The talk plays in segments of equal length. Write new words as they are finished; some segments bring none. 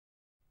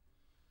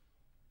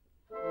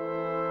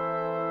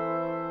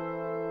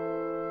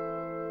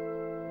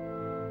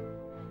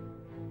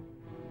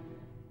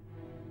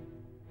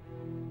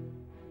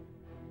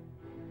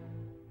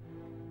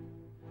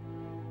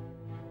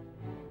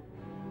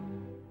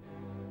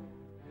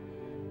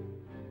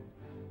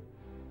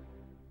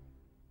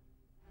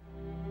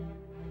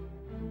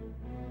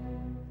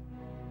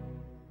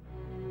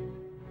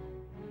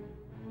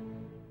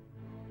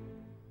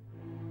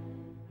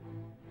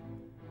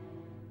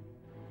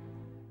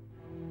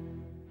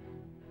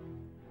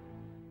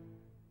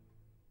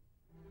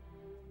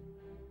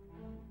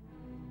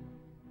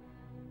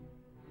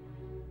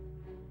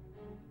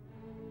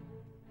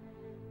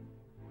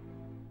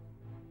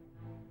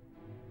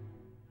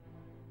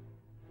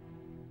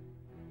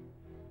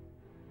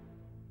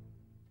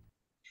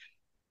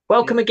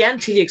Welcome again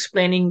to the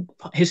Explaining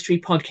History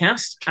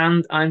podcast,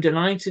 and I'm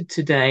delighted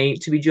today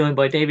to be joined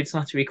by David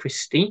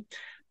Slattery-Christy.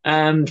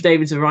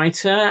 David's a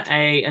writer,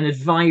 an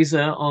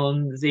advisor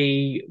on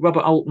the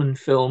Robert Altman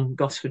film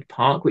Gosford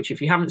Park, which,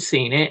 if you haven't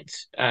seen it,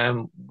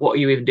 what are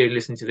you even doing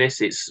listening to this?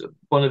 It's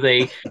one of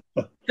the,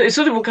 it's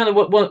sort of kind of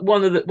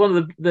one of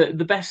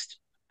the best,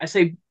 I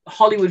say,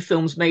 Hollywood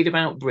films made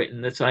about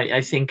Britain that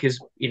I think is,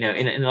 in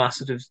the last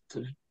sort of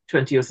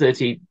 20 or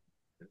 30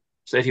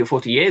 or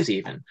 40 years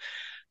even.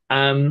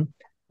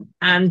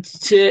 And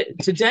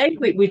today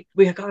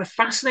we have got a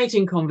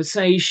fascinating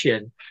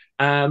conversation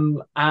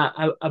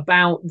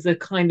about the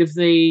kind of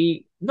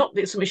not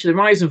so much the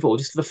rise and fall,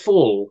 just the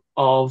fall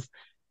of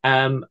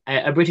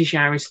a British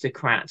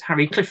aristocrat,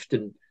 Harry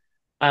Clifton.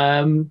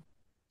 And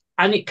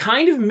it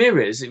kind of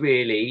mirrors,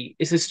 really,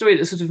 it's a story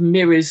that sort of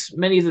mirrors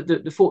many of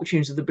the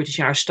fortunes of the British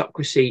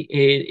aristocracy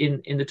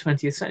in the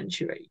 20th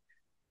century.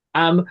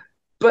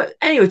 But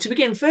anyway, to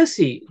begin,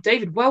 firstly,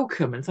 David,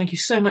 welcome, and thank you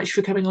so much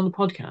for coming on the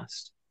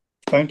podcast.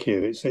 Thank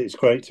you. It's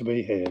great to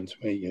be here and to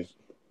meet you.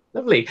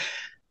 Lovely.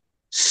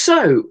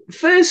 So,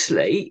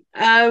 firstly,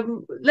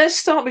 let's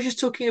start by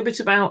just talking a bit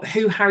about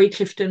who Harry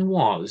Clifton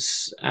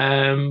was,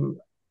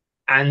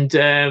 and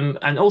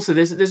also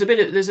there's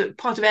a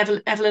part of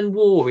Evelyn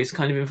Waugh is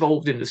kind of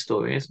involved in the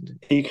story, isn't it?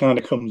 He kind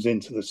of comes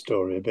into the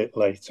story a bit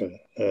later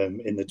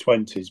in the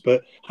 20s,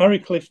 but Harry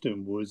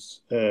Clifton was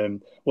to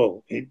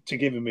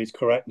give him his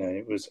correct name,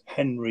 it was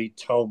Henry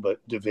Talbot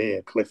de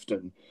Vere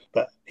Clifton,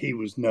 but he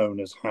was known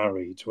as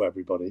Harry to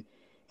everybody,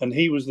 and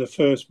he was the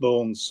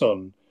firstborn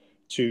son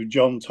to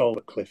John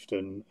Talbot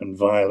Clifton and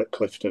Violet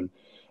Clifton,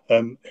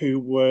 who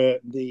were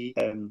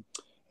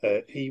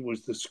he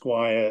was the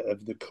squire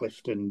of the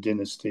Clifton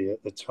dynasty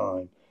at the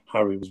time.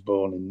 Harry was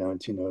born in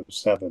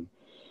 1907.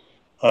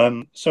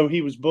 So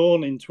he was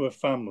born into a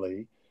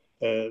family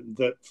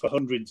that for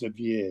hundreds of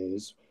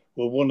years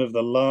were one of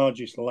the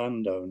largest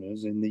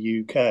landowners in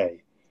the UK.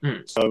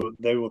 So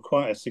they were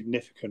quite a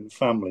significant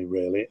family,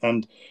 really.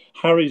 And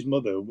Harry's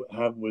mother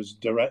was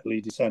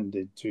directly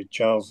descended to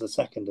Charles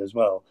II as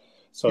well.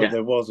 So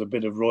there was a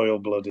bit of royal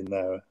blood in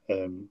there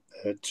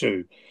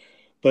too.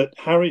 But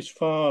Harry's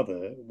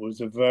father was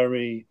a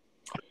very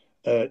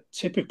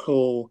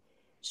typical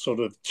sort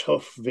of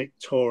tough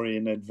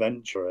Victorian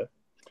adventurer.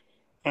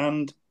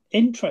 And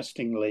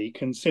interestingly,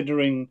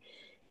 considering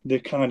the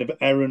kind of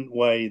errant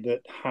way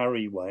that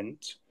Harry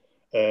went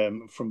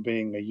from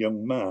being a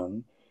young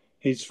man,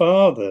 his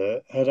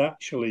father had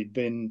actually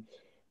been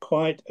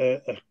quite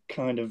a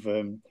kind of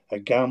a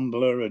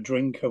gambler, a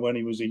drinker when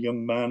he was a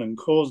young man, and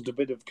caused a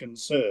bit of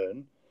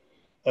concern.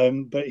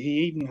 But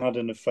he even had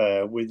an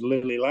affair with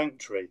Lily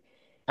Langtry,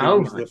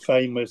 who was the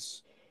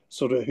famous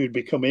sort of, who'd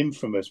become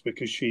infamous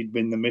because she'd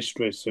been the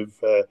mistress of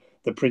the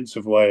Prince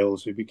of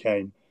Wales, who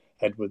became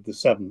Edward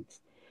VII.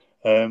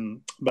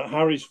 But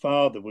Harry's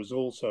father was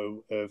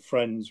also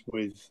friends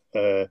with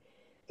the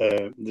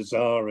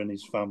Tsar and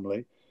his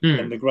family.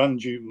 And the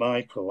Grand Duke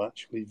Michael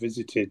actually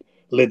visited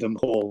Lytham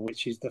Hall,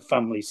 which is the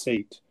family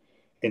seat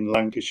in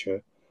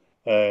Lancashire,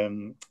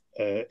 in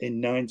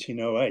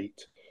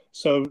 1908.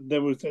 So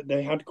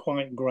they had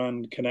quite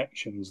grand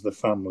connections, the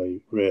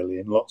family, really,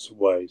 in lots of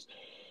ways.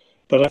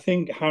 But I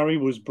think Harry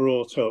was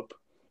brought up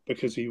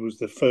because he was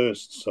the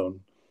first son.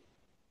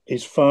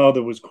 His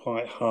father was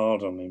quite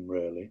hard on him,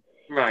 really.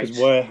 Right.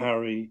 Because where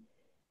Harry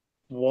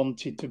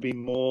wanted to be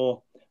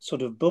more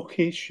sort of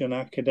bookish and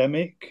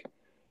academic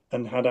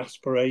and had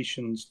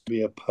aspirations to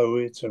be a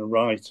poet and a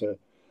writer,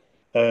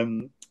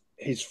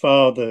 his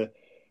father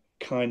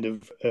kind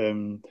of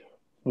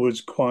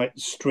was quite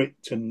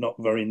strict and not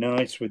very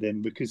nice with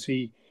him, because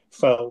he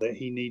felt that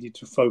he needed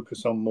to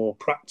focus on more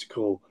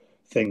practical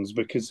things,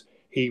 because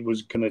he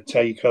was going to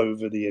take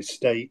over the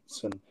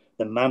estates and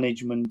the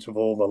management of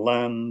all the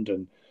land.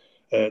 And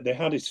they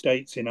had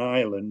estates in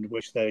Ireland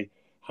which they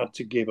had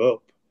to give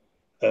up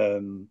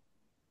after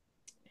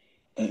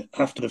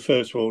the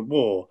First World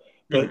War.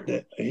 But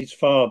his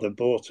father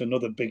bought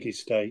another big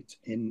estate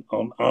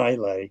on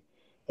Islay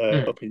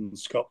up in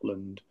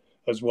Scotland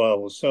as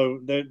well. So,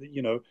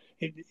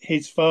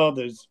 his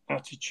father's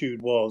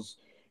attitude was,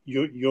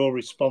 you're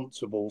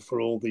responsible for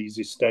all these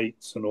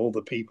estates and all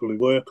the people who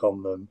work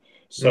on them.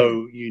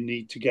 So you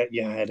need to get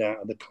your head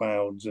out of the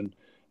clouds and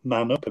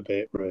man up a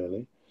bit,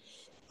 really.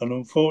 And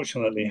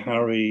unfortunately,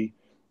 Harry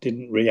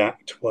didn't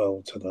react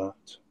well to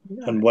that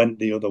and went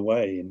the other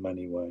way in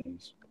many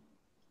ways.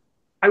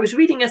 I was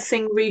reading a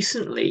thing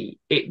recently.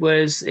 It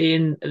was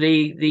in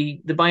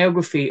the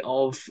biography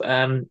of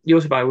the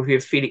autobiography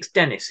of Felix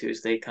Dennis,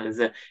 who's the kind of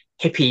the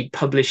hippie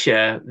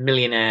publisher,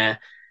 millionaire,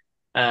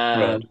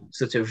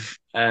 sort of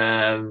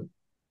kind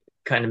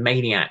of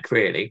maniac,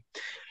 really.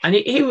 And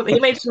he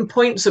made some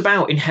points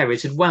about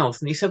inherited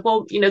wealth, and he said,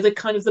 well, the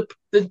kind of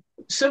the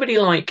somebody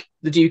like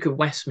the Duke of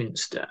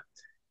Westminster,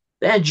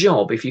 their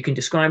job, if you can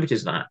describe it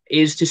as that,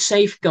 is to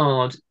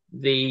safeguard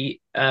the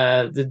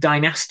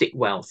dynastic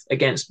wealth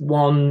against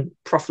one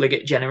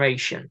profligate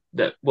generation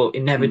that will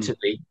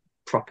inevitably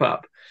prop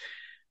up.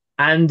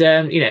 And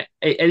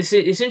it's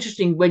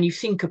interesting when you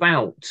think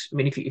about, I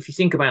mean, if you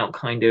think about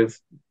kind of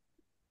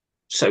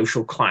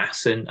social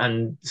class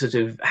and sort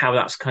of how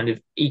that's kind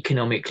of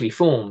economically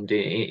formed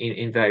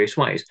in various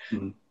ways.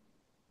 Mm.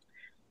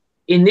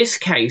 In this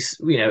case,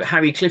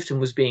 Harry Clifton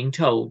was being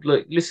told,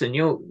 look, listen,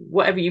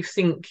 whatever you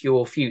think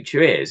your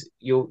future is,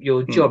 your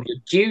Mm. job, your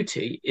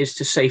duty is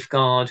to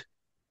safeguard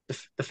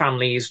the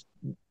family's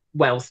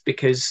wealth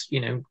because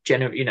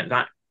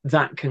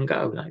that can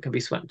go, that can be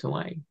swept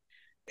away.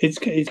 It's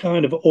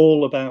kind of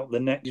all about the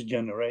next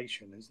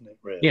generation, isn't it?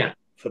 Yeah, Really,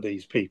 for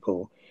these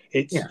people,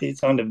 yeah, it's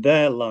kind of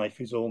their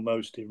life is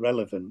almost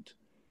irrelevant.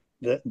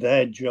 That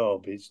their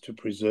job is to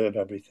preserve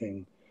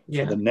everything for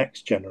yeah, the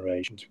next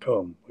generation to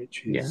come,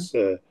 which yeah.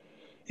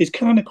 is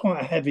kind of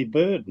quite a heavy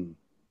burden,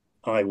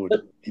 I would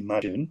But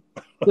imagine.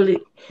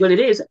 well, it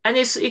is, and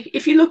it's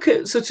if you look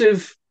at sort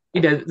of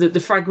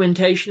the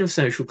fragmentation of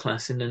social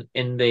class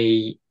in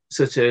the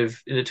sort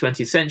of in the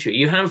 20th century,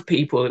 you have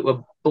people that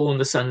were born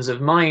the sons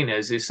of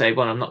miners who say,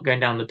 "Well, I'm not going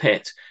down the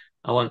pit.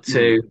 I want Mm.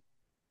 to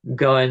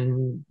go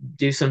and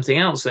do something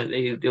else." And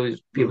there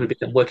was people who Mm.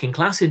 become working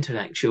class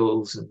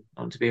intellectuals and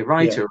want to be a Yeah.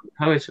 writer or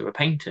a poet or a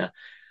painter.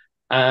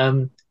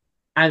 Um,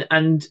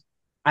 and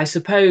I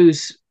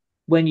suppose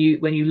when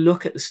you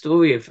look at the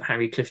story of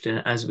Harry Clifton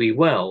as we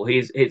will,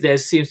 there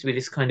seems to be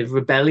this kind of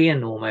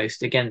rebellion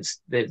almost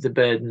against the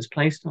burdens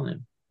placed on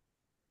him.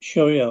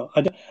 Sure, yeah.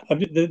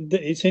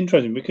 It's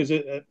interesting because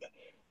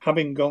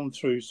having gone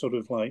through sort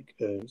of like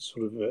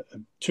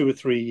 2 or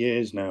 3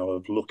 years now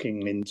of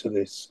looking into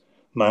this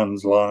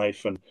man's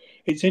life, and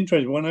it's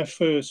interesting when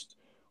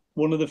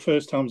one of the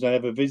first times I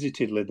ever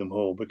visited Lytham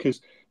Hall,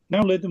 because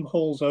now Lytham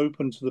Hall's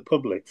open to the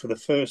public for the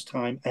first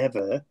time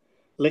ever,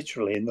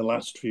 literally in the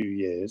last few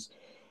years.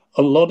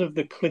 A lot of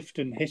the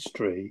Clifton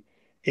history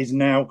is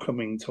now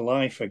coming to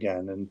life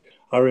again. And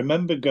I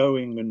remember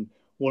going, and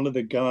one of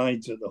the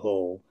guides at the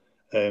hall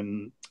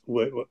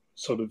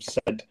sort of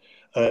said,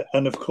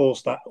 and of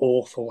course, that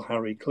awful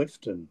Harry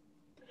Clifton.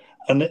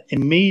 And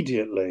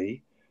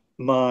immediately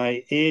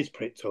my ears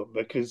pricked up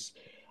because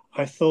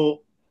I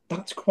thought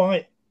that's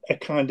quite a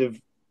kind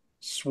of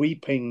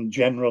sweeping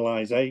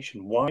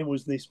generalization. Why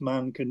was this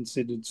man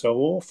considered so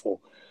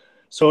awful?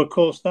 So of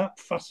course that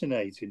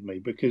fascinated me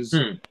because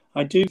Hmm.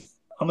 I do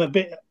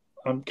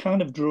I'm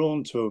kind of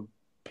drawn to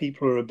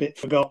people who are a bit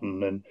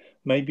forgotten and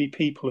maybe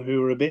people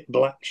who are a bit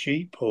black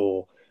sheep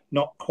or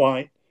not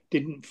quite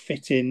didn't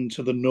fit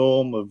into the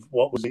norm of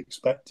what was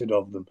expected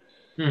of them.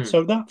 Hmm.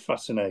 So that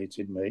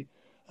fascinated me.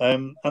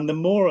 And the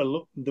more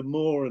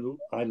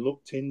I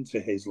looked into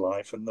his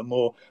life, and the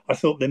more I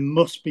thought there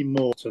must be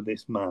more to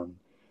this man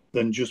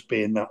than just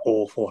being that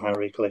awful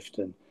Harry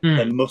Clifton.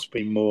 There Hmm. must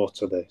be more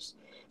to this.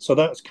 So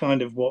that's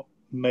kind of what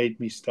made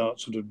me start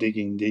sort of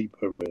digging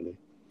deeper, really,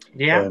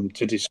 Yeah,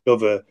 to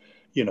discover,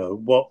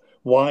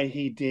 why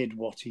he did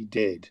what he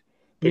did.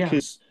 yeah.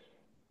 Because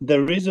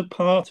there is a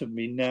part of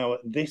me now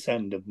at this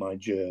end of my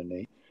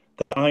journey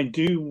that I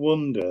do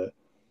wonder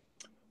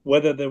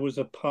whether there was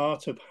a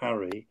part of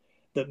Harry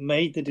that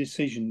made the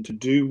decision to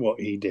do what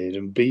he did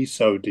and be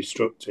so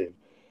destructive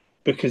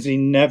because he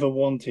never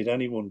wanted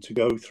anyone to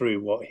go through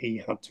what he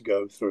had to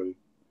go through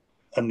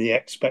and the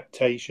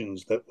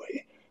expectations that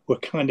were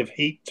kind of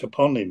heaped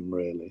upon him,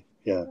 really.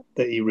 Yeah,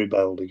 that he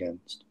rebelled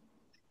against.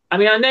 I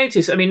mean, I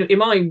notice. I mean,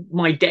 in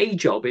my day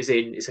job is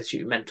in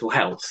essentially mental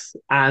health,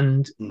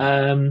 and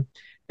Mm.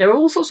 there are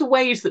all sorts of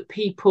ways that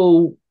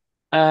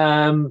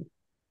um,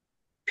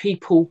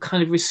 people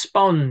kind of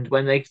respond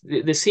when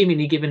they're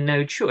seemingly given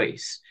no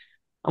choice.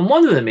 And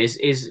one of them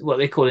is what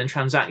they call in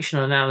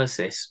transactional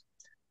analysis.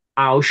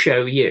 I'll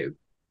show you.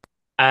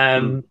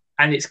 Mm.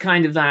 And it's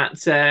kind of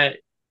that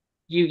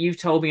you've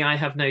told me I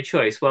have no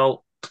choice.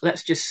 Well,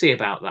 let's just see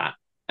about that.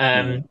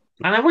 Yeah.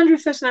 And I wonder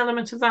if there's an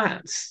element of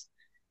that.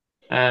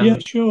 Yeah, Um,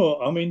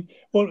 sure. I mean,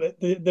 well,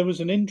 there was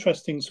some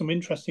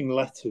interesting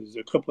letters,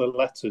 a couple of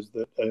letters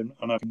that, and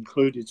I've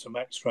included some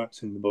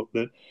extracts in the book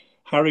that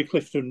Harry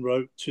Clifton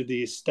wrote to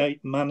the estate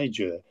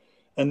manager,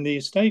 and the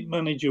estate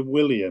manager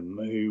William,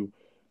 who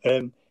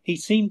he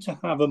seemed to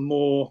have a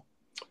more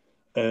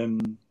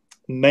um,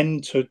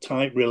 mentor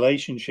type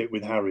relationship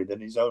with Harry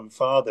than his own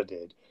father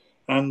did,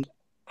 and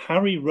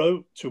Harry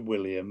wrote to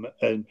William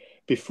and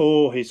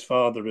before his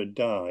father had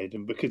died,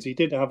 and because he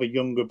did have a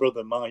younger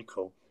brother,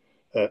 Michael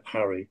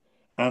Harry,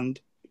 and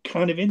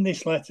kind of in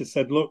this letter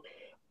said, "Look,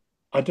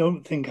 I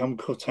don't think I'm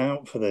cut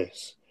out for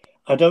this.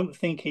 I don't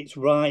think it's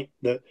right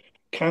that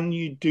can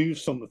you do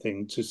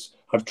something to.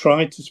 I've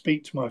tried to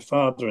speak to my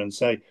father and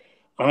say,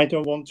 I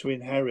don't want to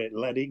inherit.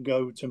 Let it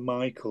go to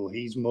Michael.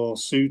 He's more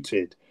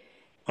suited."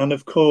 And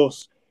of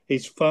course,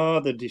 his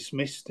father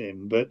dismissed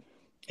him. But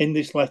in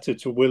this letter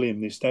to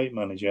William, the estate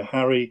manager,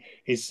 Harry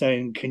is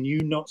saying, can you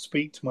not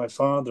speak to my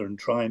father and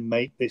try and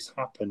make this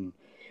happen?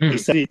 He hmm,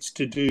 said it's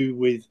to do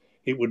with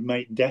it would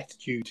make death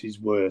duties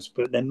worse,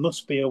 but there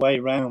must be a way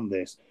around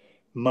this.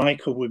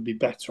 Michael would be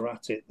better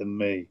at it than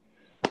me.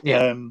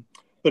 yeah, Um,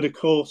 but of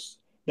course,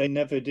 they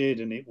never did,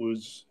 and he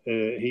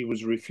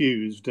was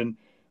refused. And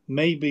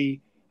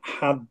maybe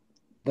had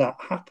that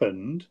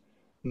happened,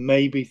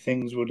 maybe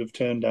things would have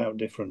turned out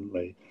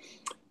differently.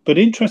 But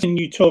interesting,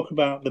 you talk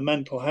about the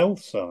mental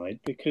health side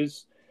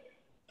because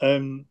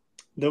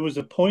there was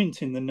a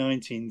point in the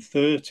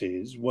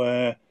 1930s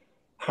where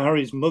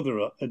Harry's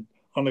mother,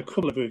 on a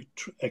couple of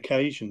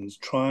occasions,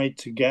 tried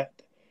to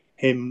get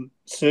him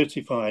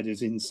certified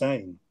as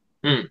insane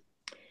Mm.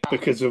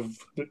 because of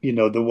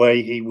the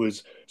way he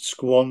was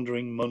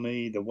squandering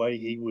money, the way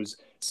he was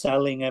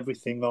selling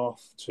everything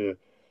off to,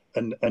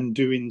 and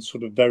doing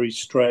sort of very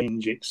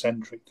strange,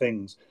 eccentric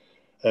things.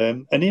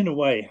 And in a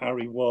way,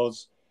 Harry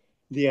was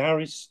the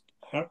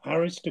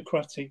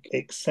aristocratic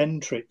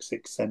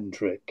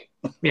eccentric.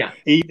 Yeah.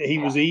 He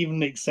was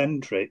even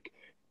eccentric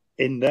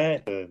in their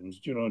terms.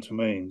 Do you know what I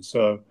mean?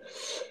 So,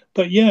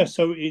 but yeah,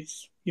 so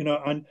it's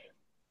and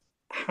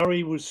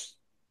Harry was.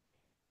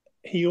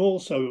 He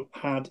also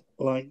had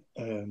like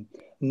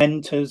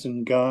mentors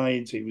and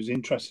guides. He was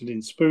interested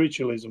in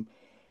spiritualism,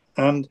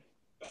 and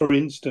for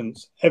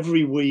instance,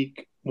 every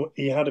week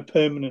he had a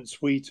permanent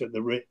suite at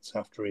the Ritz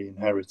after he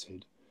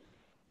inherited,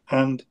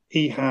 and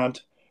he had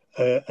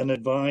an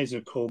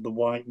advisor called the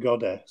White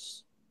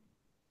Goddess.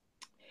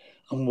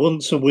 And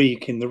once a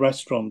week in the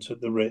restaurant at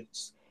the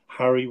Ritz,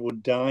 Harry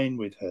would dine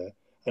with her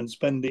and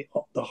spend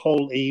the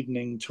whole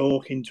evening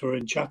talking to her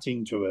and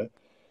chatting to her.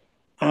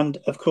 And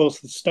of course,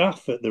 the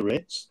staff at the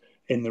Ritz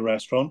in the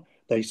restaurant,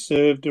 they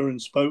served her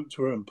and spoke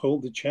to her and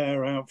pulled the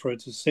chair out for her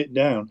to sit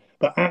down.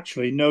 But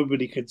actually,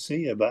 nobody could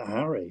see her but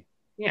Harry.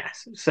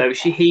 Yes. So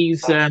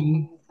he's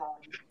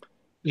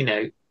you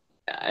know,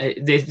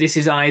 this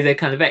is either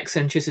kind of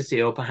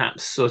eccentricity or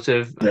perhaps sort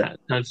of Yeah,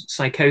 kind of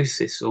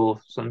psychosis or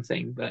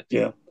something. But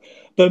yeah.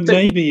 But so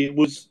maybe it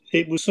was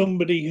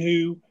somebody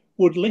who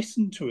would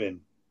listen to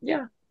him,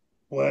 yeah.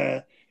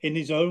 where in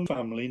his own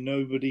family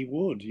nobody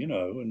would,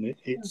 and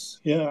it's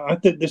yeah, I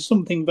think there's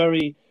something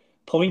very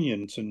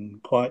poignant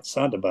and quite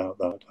sad about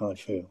that, I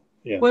feel.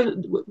 Yeah. Well,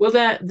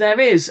 there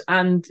is,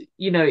 and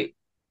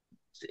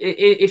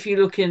if you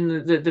look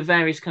in the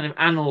various kind of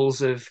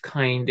annals of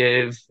kind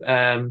of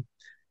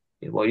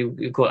what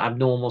you call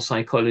abnormal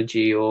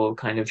psychology or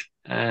kind of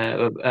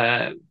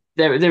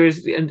there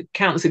is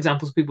countless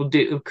examples of people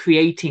of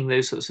creating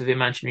those sorts of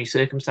imaginary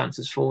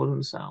circumstances for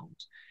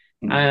themselves.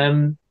 Mm.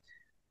 Um,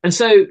 and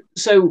so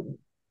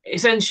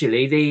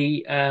essentially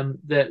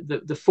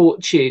the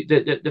fortune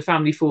the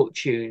family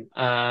fortune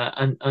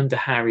under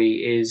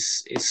Harry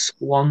is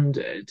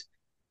squandered.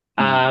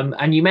 Mm.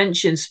 And you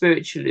mentioned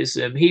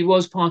spiritualism. He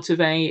was part of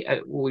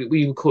what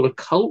we would call a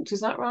cult.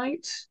 Is that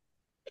right?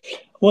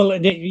 Well,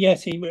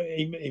 yes, he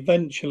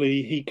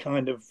eventually he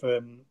kind of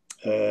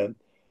uh,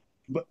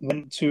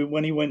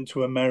 when he went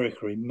to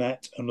America, he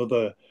met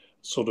another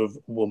sort of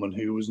woman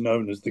who was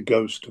known as the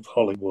Ghost of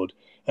Hollywood,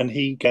 and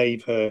he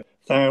gave her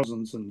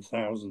thousands and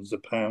thousands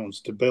of pounds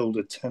to build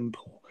a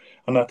temple.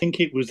 And I think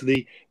it was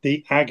the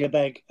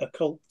Agabeg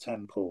occult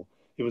temple.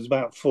 It was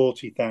about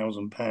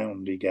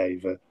 £40,000 he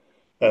gave her,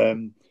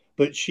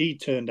 but she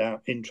turned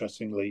out,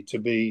 interestingly, to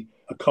be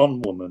a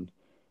con woman,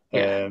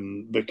 Yeah,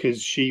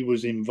 because she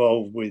was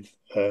involved with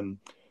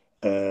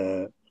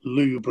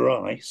Lou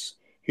Bryce,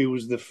 who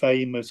was the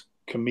famous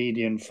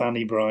comedian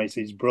Fanny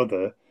Bryce's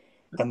brother,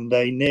 and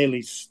they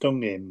nearly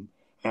stung him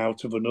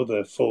out of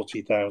another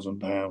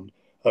 £40,000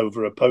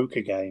 over a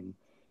poker game,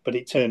 but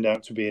it turned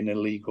out to be an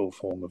illegal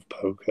form of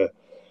poker.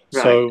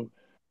 right. So,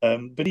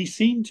 but he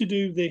seemed to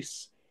do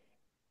this.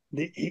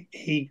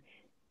 He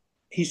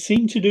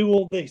seemed to do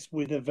all this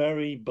with a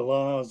very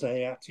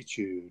blasé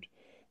attitude.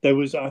 There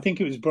was, I think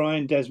it was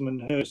Brian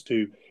Desmond Hurst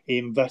who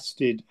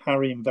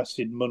Harry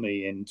invested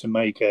money in to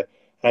make a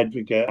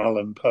Edgar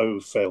Allan Poe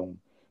film,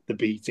 The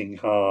Beating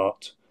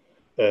Heart,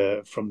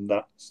 from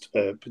that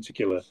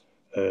particular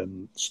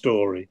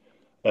story.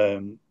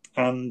 And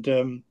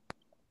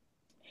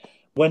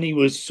when he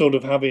was sort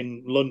of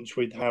having lunch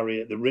with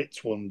Harry at the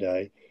Ritz one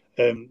day,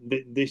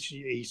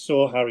 he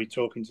saw Harry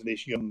talking to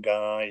this young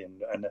guy,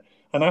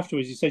 and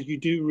afterwards he said, "You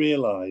do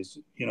realise,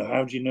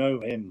 how do you know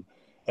him?"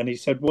 And he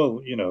said,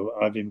 "Well,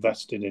 I've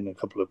invested in a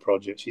couple of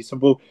projects." He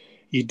said, "Well,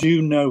 you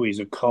do know he's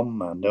a con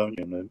man, don't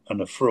you,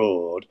 and a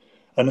fraud?"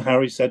 And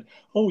Harry said,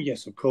 "Oh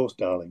yes, of course,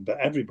 darling, but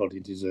everybody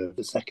deserves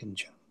a second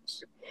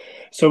chance."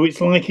 So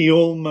it's like he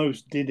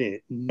almost did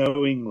it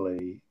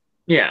knowingly,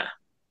 Yeah.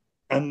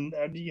 and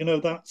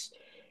that's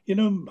you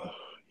know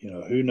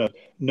who knows.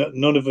 No,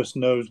 none of us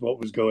knows what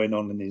was going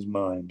on in his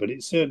mind, but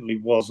it certainly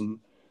wasn't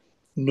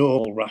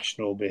normal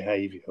rational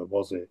behavior,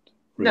 was it,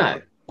 No.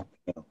 really?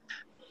 No.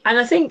 And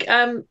I think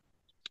I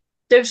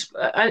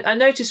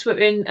noticed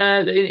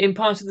in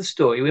part of the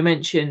story we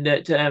mentioned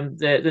that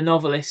the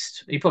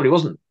novelist, he probably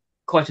wasn't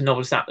quite a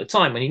novelist at the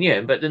time when he knew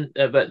him, but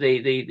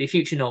the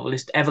future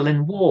novelist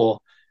Evelyn Waugh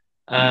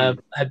Mm.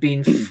 had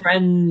been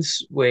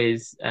friends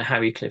with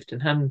Harry Clifton,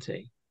 hadn't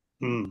he?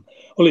 Mm.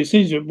 Well, it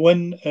seems that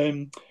when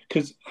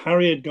because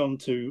Harry had gone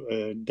to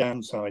a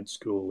downside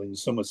school in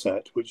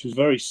Somerset, which was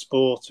very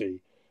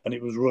sporty, and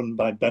it was run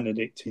by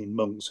Benedictine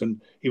monks,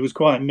 and he was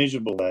quite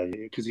miserable there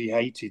because he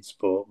hated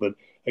sport. But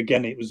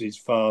again, it was his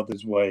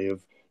father's way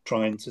of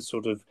trying to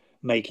sort of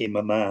make him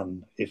a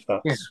man, if Yeah.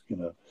 that's.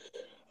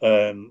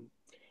 Um,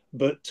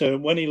 but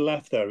when he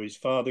left there, his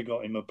father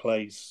got him a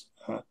place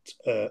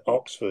at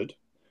Oxford,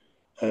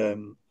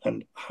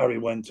 and Harry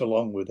went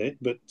along with it.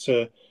 But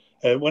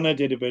when I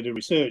did a bit of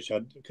research,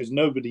 because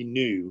nobody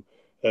knew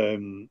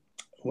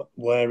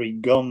where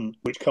he'd gone,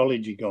 which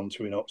college he'd gone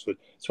to in Oxford,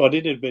 so I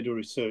did a bit of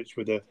research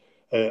with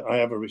I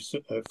have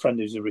a friend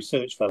who's a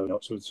research fellow in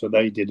Oxford, so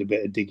they did a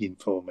bit of digging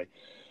for me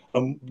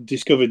and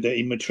discovered that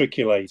he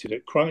matriculated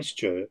at Christ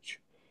Church,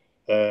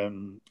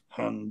 and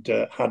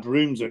had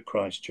rooms at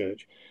Christ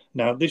Church.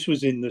 Now, this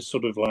was in the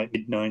sort of like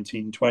mid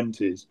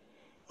 1920s,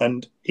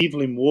 and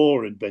Evelyn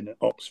Waugh had been at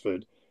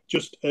Oxford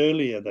just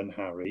earlier than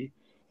Harry,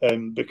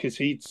 because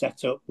he'd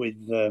set up with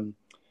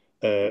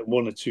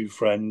one or two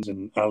friends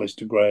and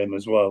Alistair Graham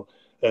as well,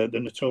 the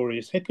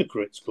Notorious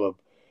Hypocrites Club,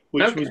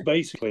 which was Okay.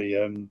 basically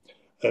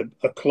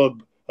a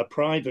club, a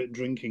private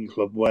drinking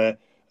club where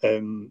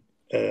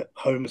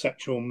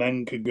homosexual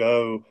men could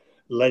go,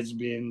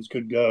 lesbians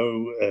could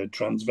go,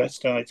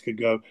 transvestites could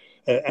go,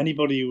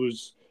 anybody who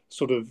was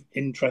sort of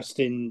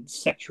interested in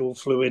sexual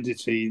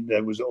fluidity.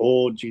 There was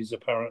orgies,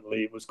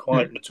 apparently. It was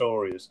quite Mm.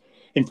 notorious.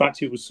 In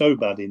fact, it was so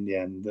bad in the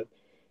end that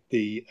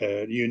the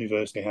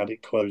university had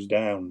it closed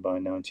down by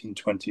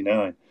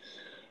 1929.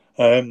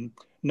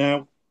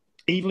 Now,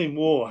 Evelyn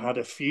Waugh had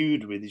a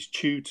feud with his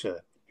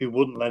tutor who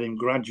wouldn't let him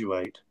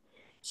graduate.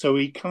 So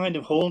he kind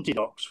of haunted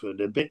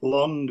Oxford a bit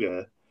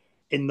longer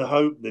in the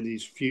hope that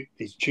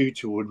his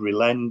tutor would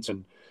relent.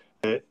 And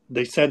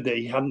they said that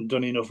he hadn't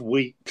done enough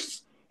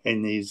weeks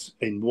in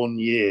 1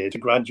 year to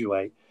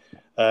graduate.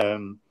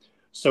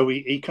 So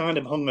he kind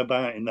of hung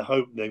about in the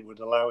hope they would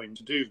allow him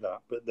to do that,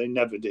 but they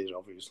never did,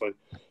 obviously.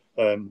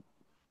 And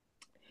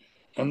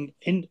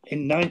in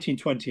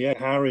 1928,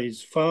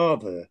 Harry's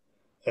father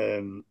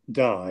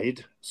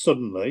died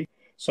suddenly.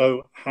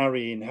 So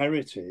Harry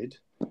inherited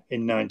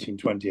in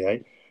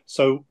 1928.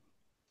 So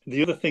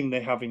the other thing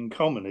they have in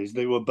common is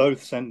they were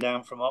both sent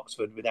down from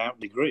Oxford without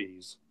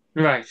degrees,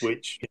 Right.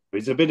 which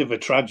is a bit of a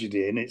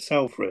tragedy in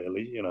itself,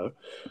 really.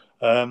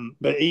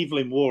 But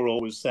Evelyn Waugh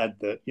always said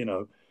that,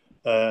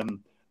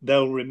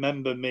 they'll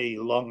remember me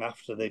long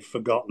after they've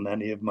forgotten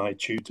any of my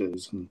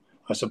tutors. And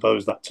I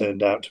suppose that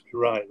turned out to be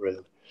right,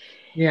 really.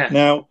 Yeah.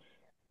 Now,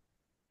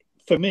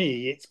 for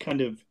me, it's kind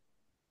of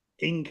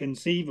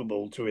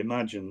inconceivable to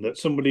imagine that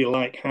somebody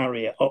like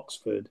Harry at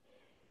Oxford,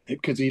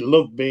 because he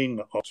loved being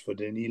at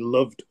Oxford and he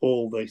loved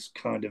all this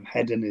kind of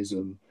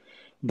hedonism,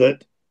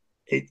 that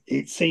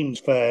it seems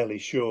fairly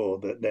sure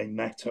that they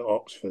met at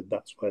Oxford.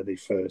 That's where they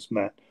first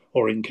met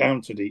or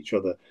encountered each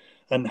other.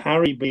 And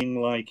Harry, being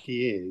like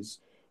he is,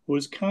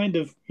 was kind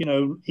of,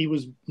 he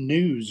was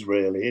news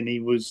really. And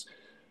he was,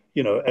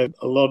 a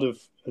lot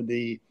of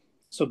the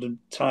sort of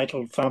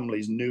titled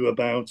families knew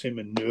about him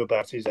and knew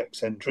about his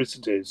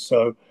eccentricities.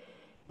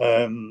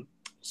 Um,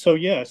 so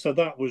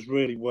that was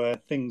really where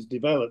things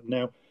developed.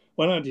 Now,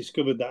 when I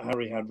discovered that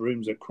Harry had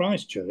rooms at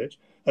Christ Church,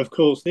 of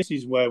course, this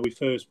is where we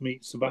first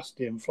meet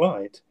Sebastian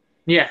Flyte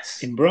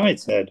Yes. in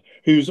Brideshead,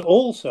 who's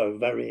also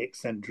very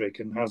eccentric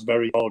and has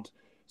very odd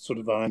sort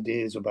of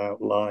ideas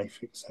about life,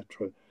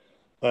 etc.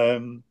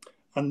 And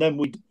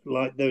then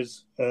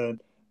there's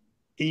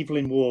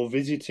Evelyn Waugh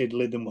visited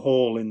Lytham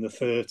Hall in the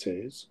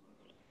 30s.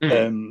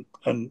 Mm.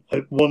 And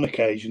at one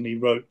occasion, he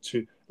wrote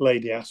to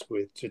Lady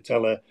Asquith to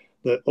tell her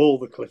that all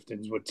the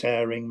Cliftons were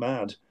tearing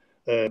mad,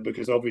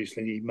 because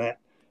obviously he met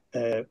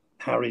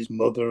Harry's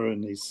mother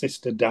and his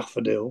sister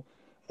Daffodil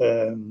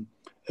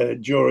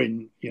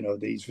during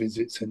these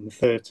visits in the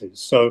 30s.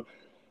 So,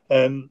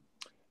 and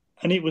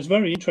it was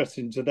very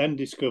interesting to then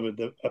discover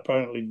that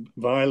apparently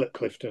Violet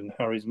Clifton,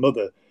 Harry's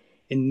mother,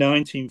 in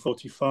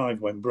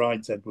 1945, when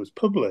Brideshead was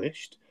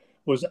published,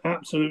 was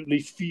absolutely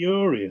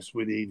furious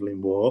with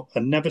Evelyn Waugh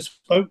and never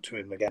spoke to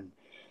him again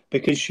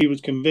because she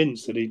was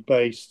convinced that he'd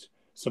based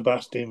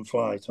Sebastian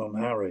Flyte on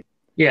Harry.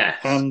 Yes.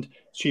 And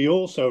she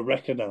also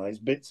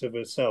recognised bits of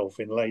herself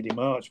in Lady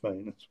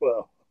Marchmain as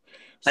well.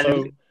 And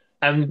So,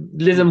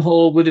 Lytham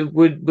Hall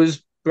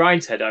was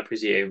Brideshead, I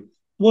presume.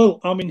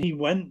 well, I mean, he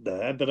went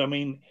there, but I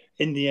mean,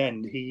 in the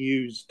end, he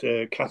used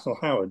Castle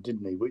Howard,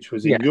 didn't he? Which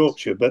was in Yes.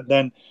 Yorkshire. But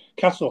then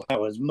Castle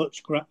Howard's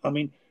much. I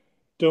mean,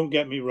 don't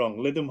get me wrong,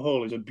 Lytham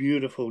Hall is a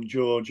beautiful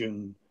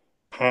Georgian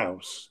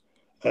house,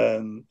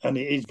 and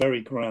it is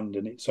very grand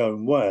in its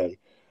own way.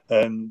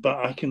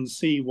 But I can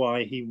see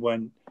why he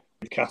went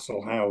with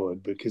Castle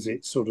Howard because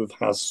it sort of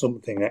has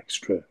something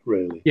extra,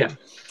 really. Yeah.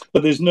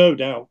 But there's no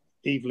doubt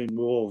Evelyn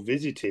Waugh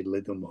visited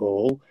Lytham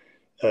Hall.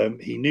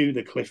 He knew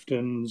the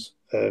Cliftons.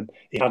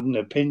 He had an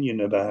opinion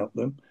about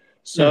them. Mm.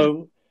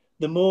 So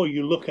the more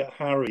you look at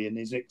Harry and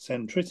his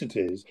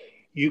eccentricities,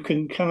 you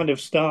can kind of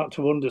start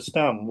to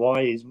understand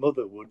why his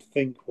mother would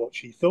think what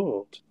she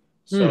thought.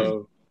 Mm.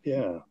 So,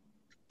 yeah,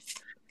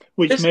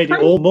 which There's made it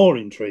kind of, all more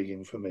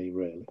intriguing for me,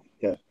 really.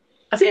 Yeah.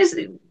 I think it's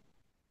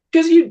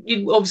because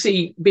you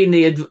obviously been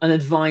an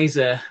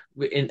advisor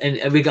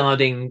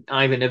regarding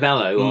Ivan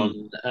Novello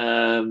Mm.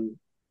 on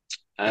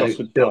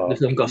Gosford the Park.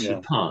 film Gosford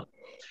Yeah. Park,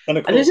 And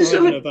of and there's course, a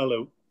sort Ivan of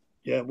Novello,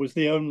 yeah, was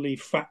the only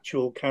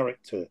factual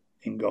character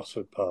in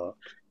Gosford Park.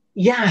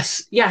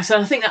 yes, and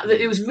I think that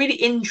it Mm. was a really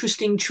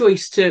interesting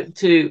choice to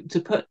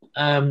put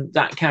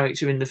that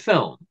character in the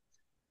film,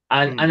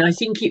 and Mm. I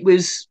think it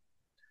was.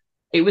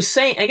 it was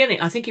saying again.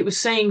 I think it was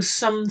saying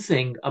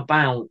something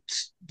about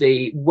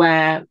the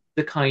where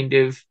the kind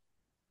of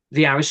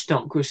the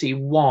aristocracy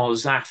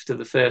was after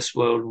the First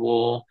World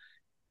War,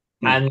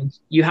 Mm, and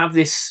you have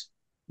this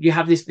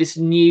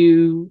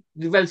new,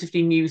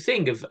 relatively new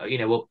thing of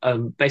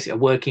basically a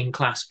working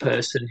class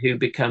person who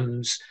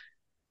becomes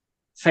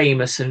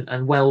famous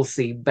and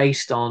wealthy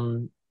based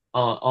on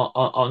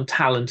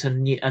talent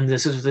and the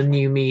sort of the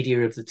new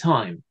media of the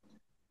time.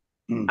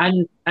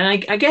 mm.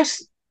 And I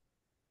guess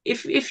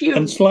if And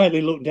you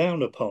slightly looked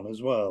down upon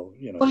as well,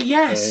 well,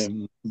 yes,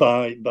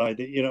 by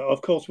the,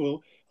 of course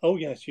we'll, oh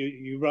yes,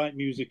 you write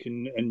music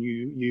and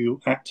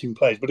you act in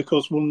plays, but of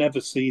course we'll never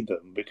see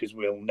them because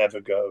we'll never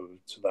go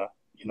to that,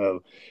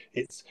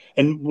 it's,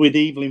 and with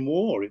Evelyn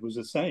Waugh it was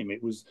the same.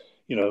 It was,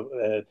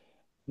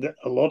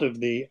 a lot of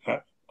the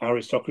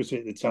aristocracy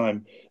at the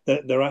time,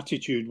 their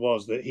attitude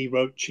was that he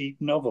wrote cheap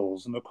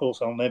novels, and of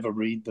course I'll never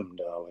read them,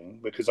 darling,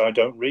 because I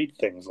don't read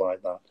things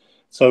like that.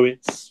 So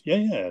it's,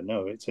 yeah,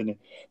 no, it's in it.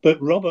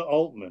 But Robert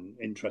Altman,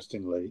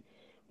 interestingly,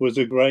 was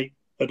a great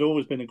had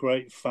always been a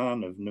great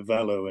fan of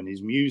Novello and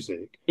his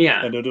music,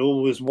 yeah, and had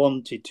always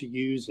wanted to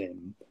use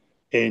him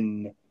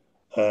in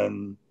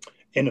um,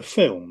 in a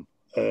film.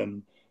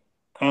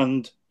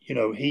 And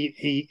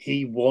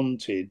he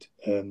wanted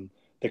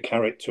the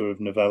character of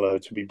Novello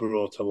to be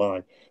brought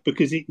alive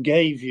because it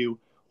gave you,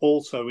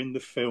 also in the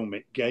film,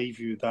 it gave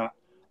you that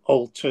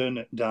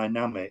alternate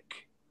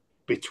dynamic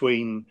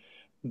between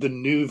the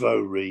nouveau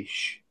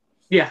riche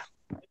yeah,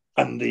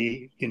 and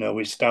the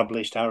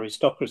established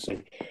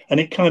aristocracy, and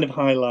it kind of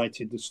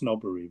highlighted the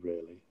snobbery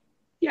really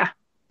yeah.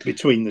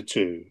 between the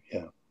two.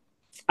 Yeah.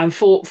 And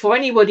for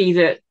anybody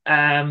that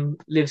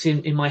lives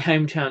in my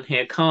hometown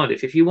here,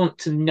 Cardiff, if you want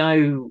to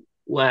know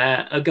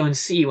where, or go and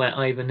see where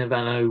Ivan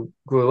Novello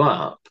grew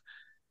up,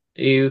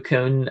 you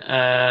can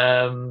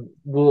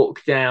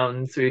walk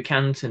down through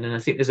Canton, and I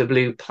think there's a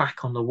blue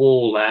plaque on the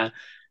wall there.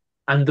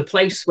 And the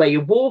place where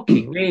you're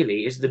walking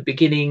really is the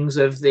beginnings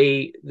of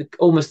the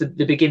almost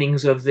the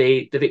beginnings of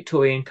the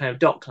Victorian kind of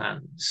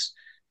docklands.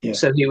 Yeah.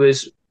 So he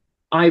was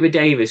Ivor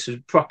Davis was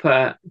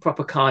proper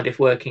Cardiff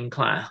working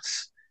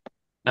class.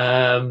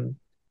 Um,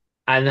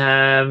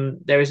 and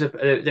there is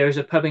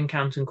a pub in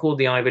Canton called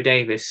the Ivor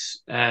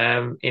Davis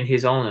in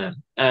his honour.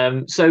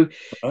 So that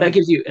Right.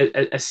 gives you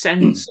a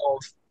sense of.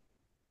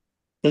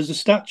 There's a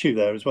statue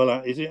there as well.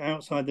 Is it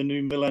outside the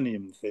New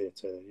Millennium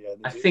Theatre? Yeah,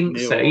 I there's it think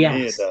near so. or near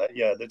Yes, there.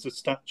 Yeah, there's a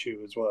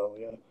statue as well.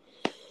 Yeah.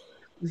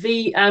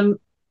 the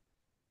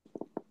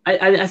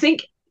I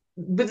think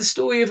with the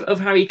story of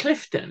Harry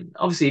Clifton,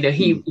 obviously,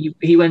 Mm.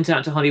 he went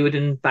out to Hollywood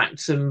and backed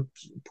some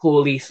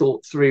poorly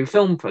thought through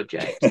film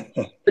projects.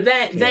 But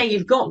there Yeah.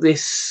 you've got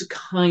this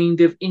kind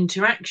of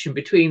interaction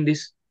between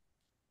this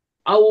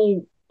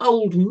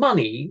old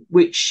money,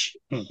 which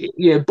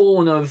Mm.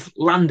 born of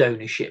land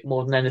ownership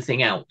more than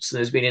anything else, and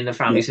has been in the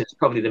family Yeah. since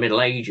probably the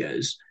Middle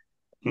Ages,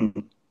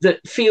 Mm.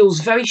 that feels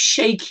very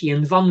shaky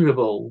and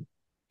vulnerable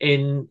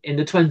in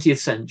the 20th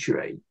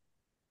century.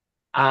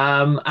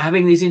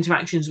 Having these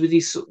interactions with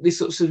these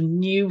sorts of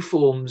new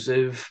forms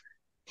of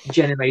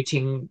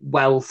generating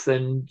wealth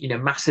and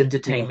mass Yeah.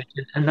 entertainment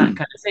and that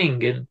kind of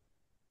thing, and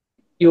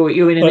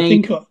you're in an I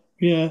age. think,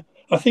 yeah,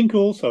 I think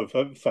also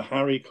for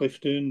Harry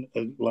Clifton,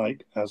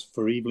 like as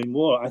for Evelyn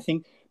Waugh, I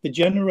think the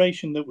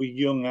generation that were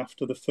young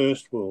after the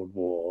First World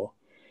War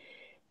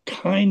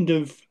kind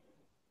of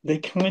they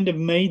kind of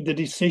made the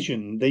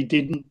decision they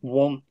didn't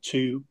want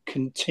to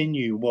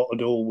continue what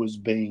had always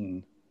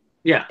been.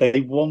 Yeah,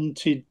 They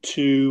wanted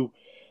to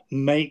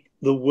make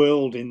the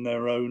world in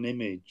their own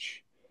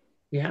image.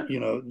 yeah,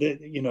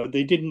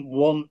 They didn't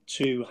want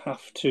to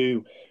have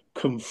to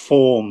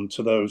conform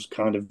to those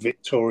kind of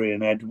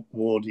Victorian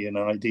Edwardian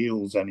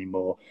ideals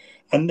anymore.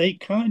 And they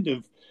kind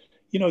of,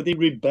 they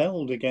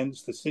rebelled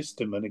against the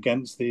system and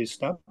against the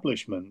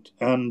establishment.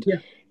 And, yeah,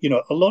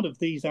 a lot of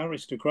these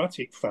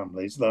aristocratic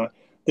families that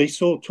they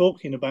saw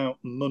talking about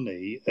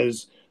money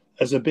as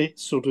a bit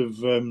sort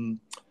of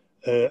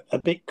a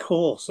bit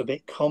coarse, a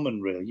bit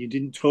common, really. You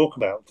didn't talk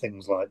about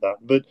things like that.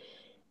 But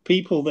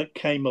people that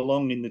came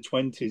along in the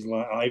 20s,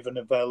 like Ivan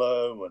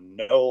Novello and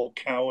Noel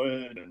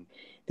Coward, and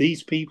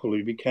these people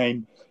who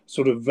became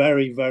sort of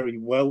very, very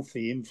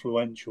wealthy,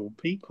 influential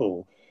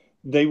people,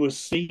 they were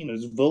seen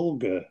as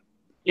vulgar,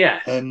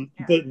 yes,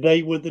 but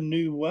they were the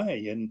new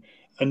way.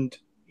 And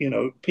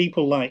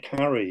people like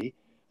Harry,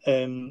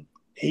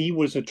 he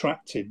was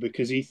attracted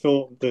because he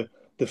thought the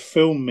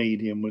film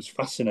medium was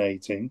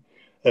fascinating.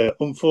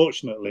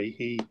 Unfortunately,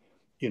 he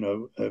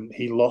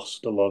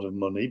lost a lot of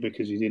money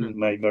because he mm, didn't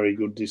make very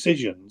good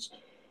decisions.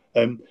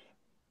 Um,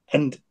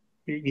 and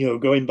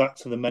going back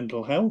to the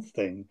mental health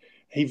thing,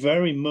 he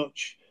very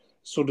much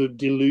sort of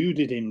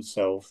deluded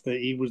himself that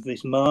he was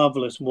this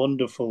marvelous,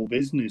 wonderful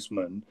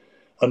businessman,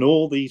 and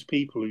all these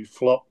people who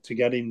flocked to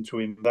get him to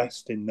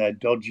invest in their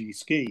dodgy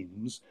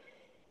schemes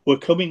were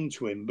coming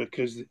to him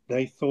because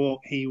they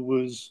thought he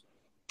was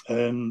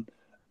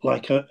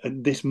like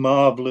this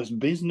marvelous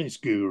business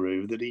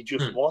guru that he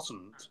just mm,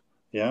 wasn't.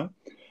 Yeah.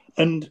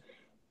 And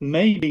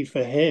maybe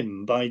for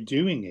him, by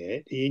doing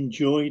it, he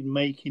enjoyed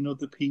making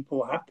other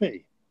people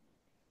happy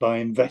by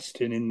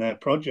investing in their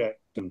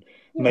project and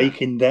Yeah,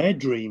 making their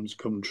dreams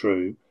come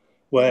true,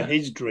 where yeah.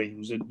 his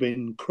dreams had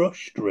been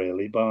crushed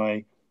really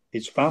by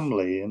his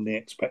family and the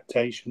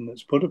expectation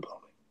that's put upon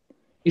him.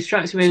 He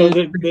strikes me So as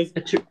there's,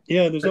 a, tr-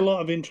 yeah, there's a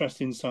lot of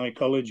interesting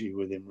psychology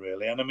with him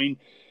really, and I mean,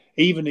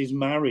 even his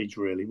marriage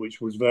really,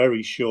 which was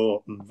very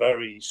short and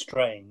very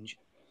strange,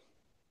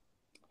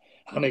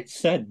 and it's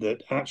said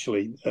that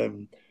actually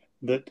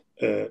that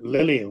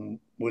Lillian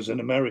was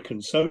an American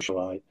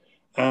socialite,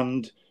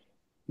 and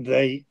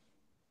they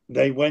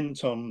they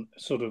went on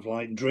sort of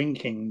like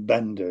drinking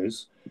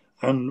benders.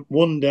 And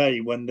one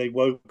day when they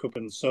woke up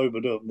and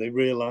sobered up, they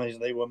realized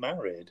they were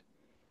married.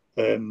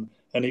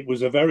 And it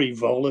was a very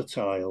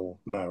volatile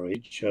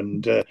marriage.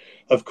 And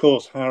of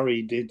course,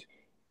 Harry did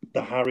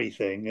the Harry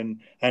thing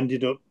and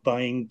ended up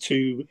buying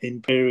two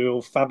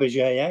Imperial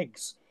Fabergé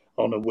eggs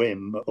on a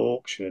whim at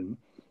auction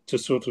to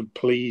sort of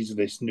please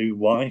this new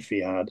wife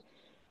he had.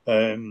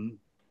 Um,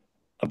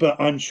 but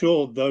I'm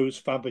sure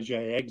those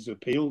Fabergé eggs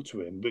appealed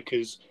to him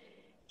because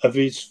of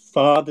his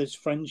father's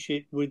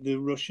friendship with the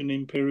Russian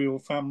imperial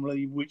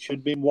family, which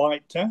had been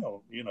wiped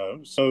out, you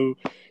know. So,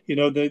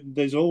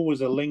 there's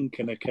always a link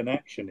and a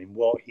connection in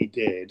what he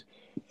did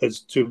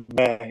as to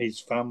where his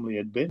family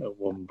had been at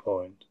one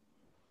point.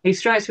 he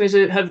strikes me as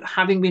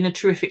having been a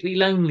terrifically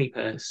lonely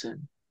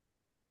person.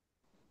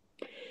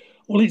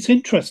 Well, it's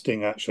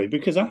interesting actually,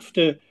 because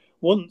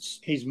once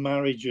his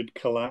marriage had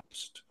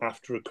collapsed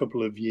after a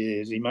couple of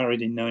years, he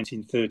married in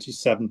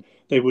 1937.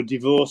 They were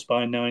divorced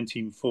by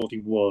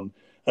 1941,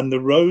 and the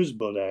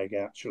Rosebud egg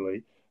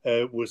actually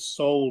was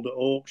sold at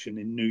auction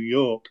in New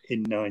York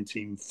in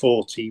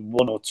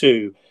 1941 or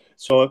two.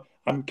 So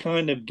I'm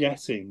kind of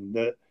guessing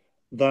that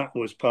that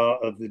was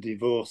part of the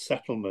divorce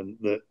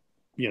settlement that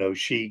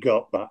she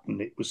got that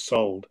and it was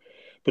sold.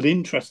 But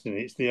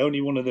interestingly, it's the only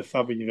one of the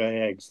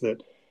Fabergé eggs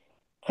that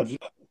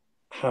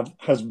have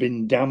has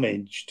been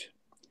damaged,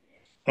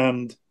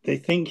 and they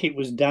think it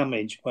was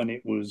damaged when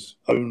it was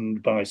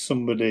owned by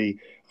somebody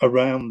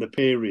around the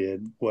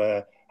period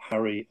where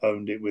Harry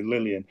owned it with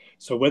Lillian.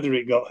 So whether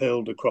it got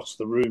hurled across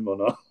the room or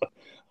not,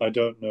 I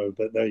don't know.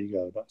 But there you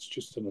go. That's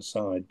just an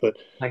aside. But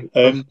Like,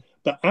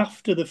 but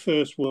after the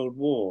First World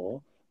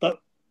War,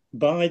 but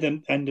by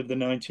the end of the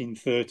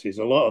 1930s,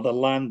 a lot of the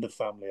land the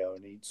family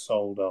owned he'd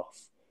sold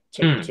off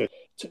to, mm,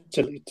 to,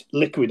 to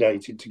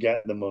liquidate it to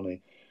get the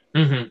money.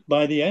 hmm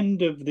By the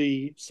end of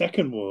the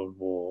Second World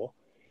War,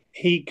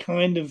 he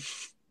kind of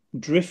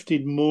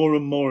drifted more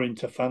and more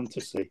into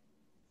fantasy.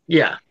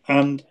 yeah,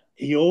 And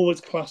he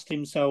always classed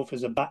himself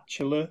as a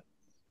bachelor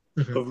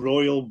hmm of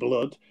royal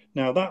blood.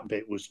 Now, that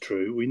bit was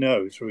true, we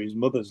know, through his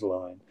mother's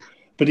line.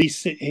 But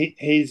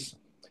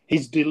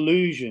his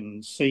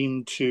delusions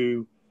seemed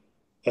to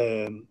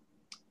um,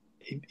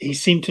 he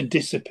seemed to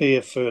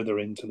disappear further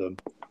into them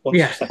once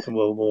the yeah, Second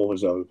World War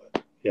was over.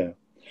 Yeah.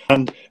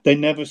 And they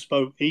never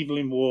spoke,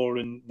 Evelyn Waugh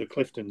and the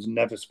Cliftons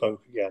never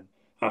spoke again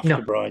no.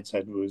 after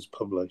Brideshead was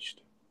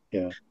published.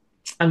 Yeah.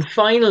 And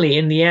finally,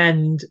 in the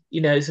end,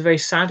 it's a very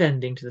sad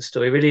ending to the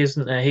story, really,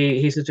 isn't there?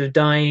 He sort of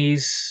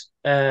dies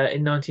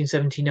in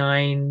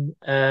 1979,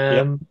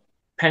 Yeah.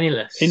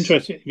 penniless.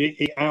 Interesting.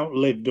 He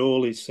outlived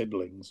all his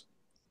siblings.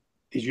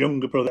 His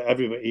younger brother,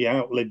 everybody, he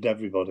outlived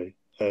everybody.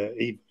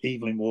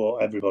 Evelyn Waugh,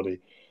 everybody.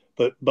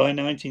 But by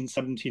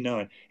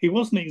 1979, he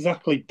wasn't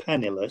exactly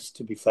penniless,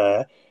 to be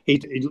fair.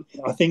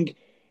 I think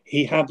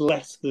he had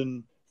less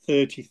than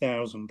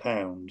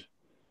 £30,000.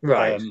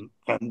 Right.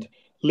 And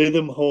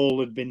Lytham Hall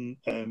had been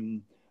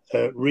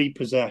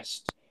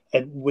repossessed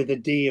with a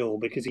deal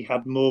because he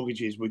had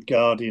mortgages with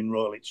Guardian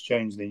Royal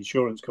Exchange, the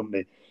insurance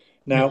company.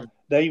 Now, hmm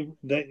they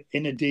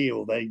in a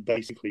deal, they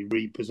basically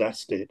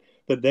repossessed it,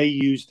 but they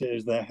used it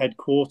as their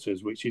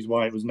headquarters, which is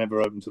why it was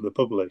never open to the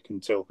public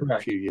until a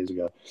Right. few years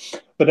ago.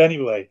 But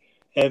anyway,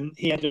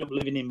 he ended up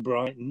living in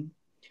Brighton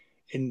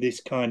in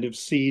this kind of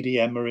seedy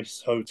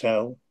Emeris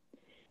hotel,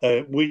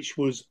 which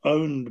was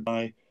owned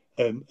by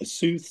a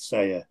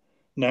soothsayer.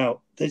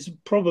 Now, there's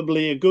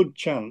probably a good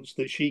chance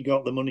that she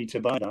got the money to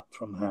buy that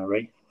from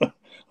Harry.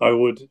 I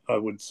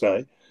would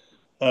say.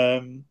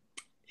 Um,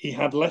 he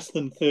had less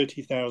than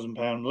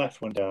 £30,000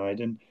 left when he died,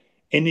 and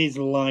in his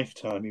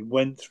lifetime, he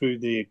went through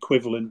the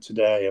equivalent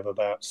today of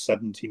about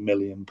 £70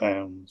 million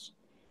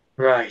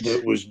Right.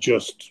 that was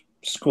just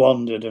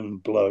squandered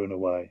and blown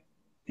away.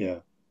 Yeah.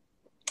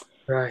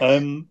 Right.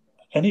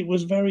 And it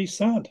was very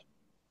sad,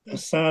 a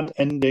sad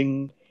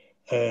ending.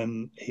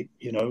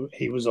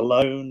 He was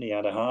alone. He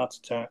had a heart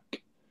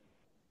attack,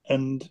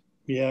 and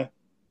yeah,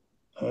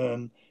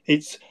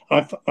 it's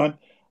I've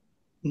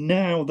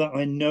now that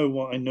I know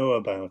what I know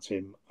about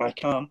him,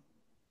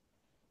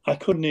 I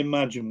couldn't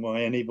imagine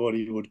why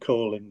anybody would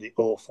call him the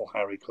awful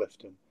Harry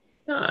Clifton.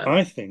 No.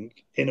 I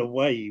think, in a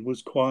way, he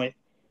was quite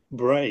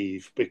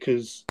brave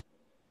because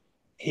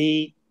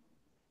he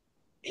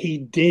he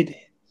did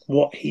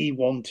what he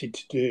wanted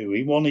to do.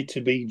 He wanted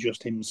to be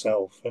just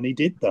himself, and he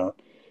did that.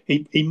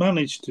 He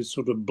managed to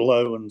sort of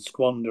blow and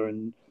squander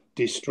and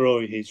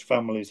destroy his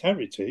family's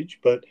heritage,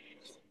 but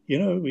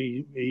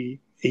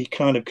he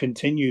kind of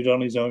continued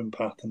on his own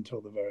path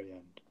until the very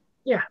end.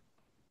 Yeah.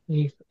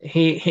 He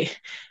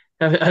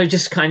I was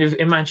just kind of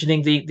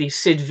imagining the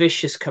Sid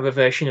Vicious cover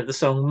version of the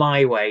song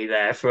 "My Way"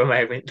 there for a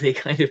moment. The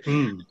kind of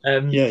Mm.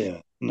 um, Yeah,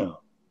 yeah, no.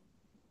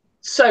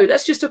 So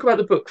let's just talk about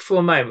the book for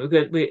a moment.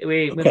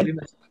 We Okay.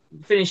 must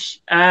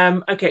finish.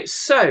 Okay,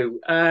 so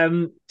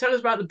tell us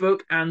about the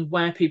book and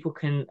where people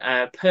can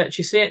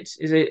purchase it.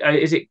 Is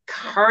it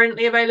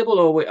currently available,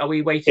 or are we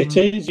It waiting?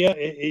 is, yeah.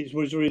 It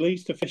was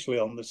released officially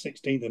on the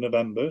 16th of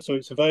November, so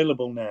it's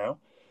available now.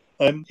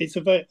 It's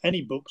about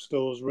any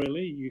bookstores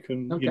really.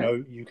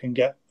 Okay, You can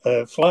get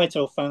Flyte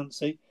Or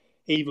Fancy,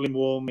 Evelyn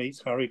Waugh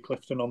meets Harry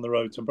Clifton on the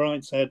Road to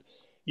Brideshead.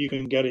 You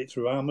can get it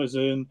through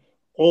Amazon.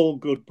 All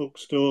good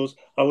bookstores.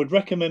 I would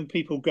recommend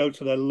people go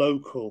to their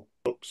local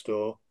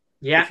bookstore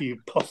yeah. if you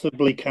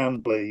possibly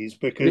can, please, This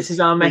because is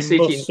our we message.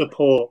 must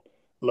support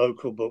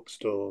local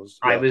bookstores.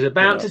 I Yeah, was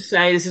about to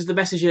say this is the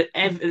message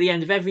at the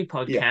end of every yeah,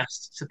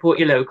 podcast. Support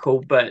your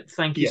local, but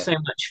thank you yeah, so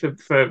much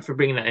for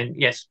bringing that in.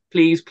 Yes,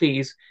 please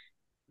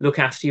look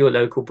after your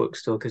local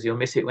bookstore because you'll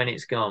miss it when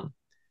it's gone.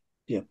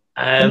 yeah.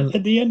 And Um,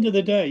 at the end of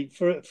the day,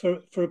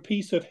 for a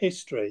piece of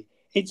history,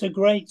 it's a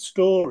great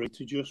story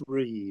to just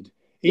read.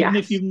 Even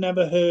if yes, you've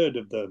never heard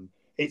of them,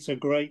 it's a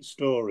great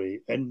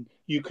story and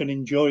you can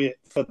enjoy it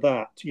for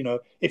that.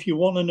 If you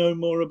want to know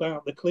more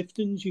about the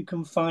Cliftons, you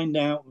can find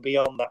out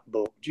beyond that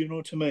book. Do you know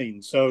what I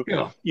mean? So,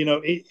 sure.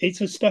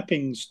 it's a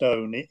stepping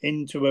stone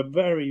into a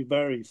very,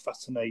 very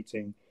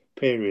fascinating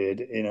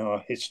period in our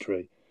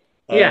history.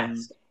 Um,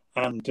 Yes,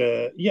 and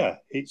yeah,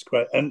 it's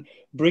great. And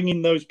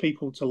bringing those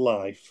people to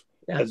life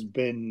yeah. has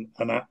been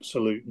an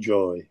absolute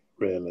joy,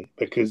 really,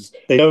 because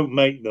they don't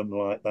make them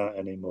like that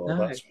anymore. No,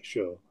 That's for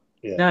sure.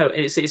 Yeah. no.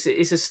 It's a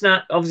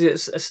obviously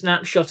it's a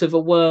snapshot of a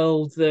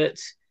world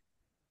that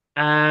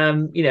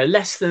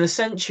less than a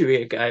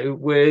century ago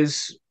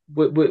was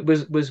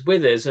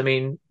with us. I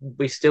mean,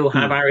 we still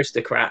have Mm.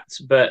 aristocrats,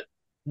 but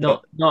Yeah.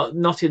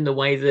 not in the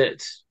way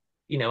that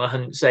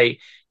say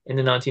in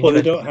the Well,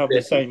 they 1920s don't and have the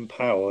 30s. same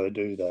power,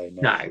 do they?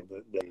 No, Now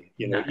that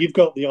no. you've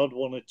got the odd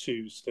one or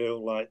two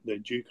still, like the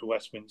Duke of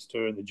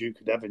Westminster and the Duke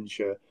of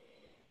Devonshire,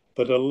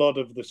 but a lot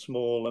of the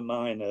smaller,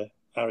 minor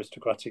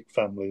aristocratic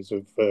families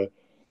have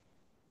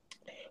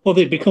well,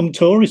 they've become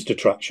tourist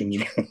attractions.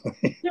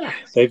 Really,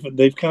 Yes,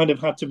 they've kind of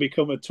had to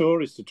become a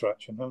tourist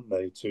attraction, haven't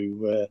they,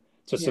 to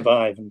yeah.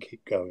 survive and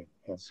keep going?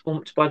 Yeah,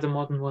 Swamped by the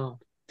modern world.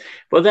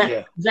 Well,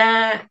 yeah.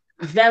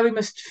 there we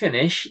must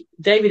finish.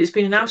 David, it's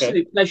been an Okay,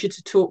 absolute pleasure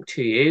to talk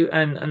to you,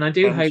 and I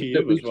do and hope to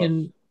that you as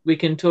well. we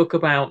can talk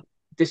about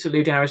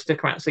dissolute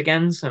aristocrats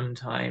again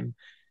sometime.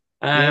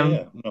 Yeah, Um,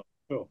 yeah. No,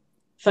 sure.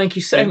 thank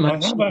you so I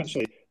much. have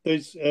actually.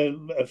 There's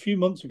a few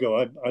months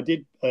ago, I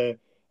did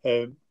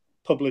uh,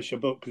 publish a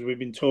book because we've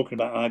been talking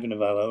about Ivan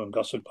Novello and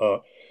Gossard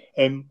Park.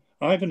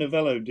 Ivan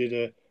Novello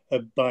did a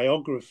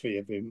biography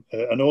of him,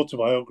 an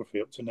autobiography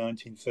up to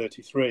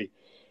 1933.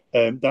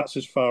 That's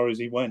as far as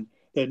he went.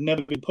 They'd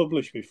never been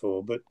published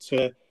before, but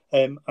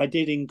I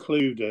did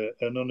include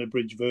an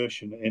unabridged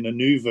version in a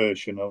new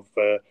version of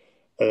the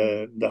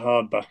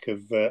hardback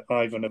of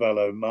Ivan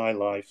Novello, My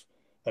Life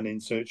and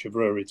In Search of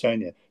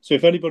Ruritania. So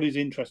if anybody's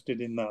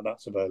interested in that,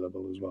 that's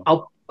available as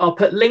well. I'll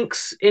put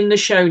links in the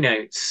show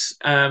notes,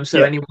 so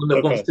Yeah, anyone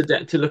that wants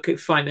okay. to look at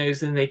find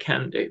those, then they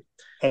can do.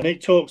 And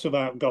it talks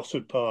about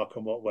Gossard Park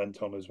and what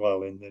went on as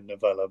well in the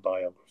novella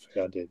biography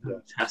I did. Yeah.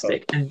 So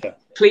Fantastic. And yeah,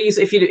 please,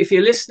 if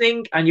you're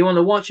listening and you want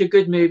to watch a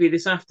good movie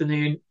this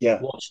afternoon, yeah,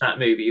 watch that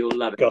movie. You'll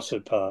love it.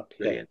 Gossard Park.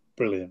 Yeah, Brilliant.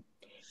 brilliant.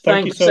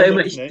 Thank you Thanks so so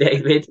much, much, Nick.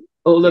 David.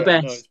 All the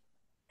Yeah, no, best.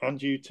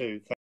 and you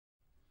too.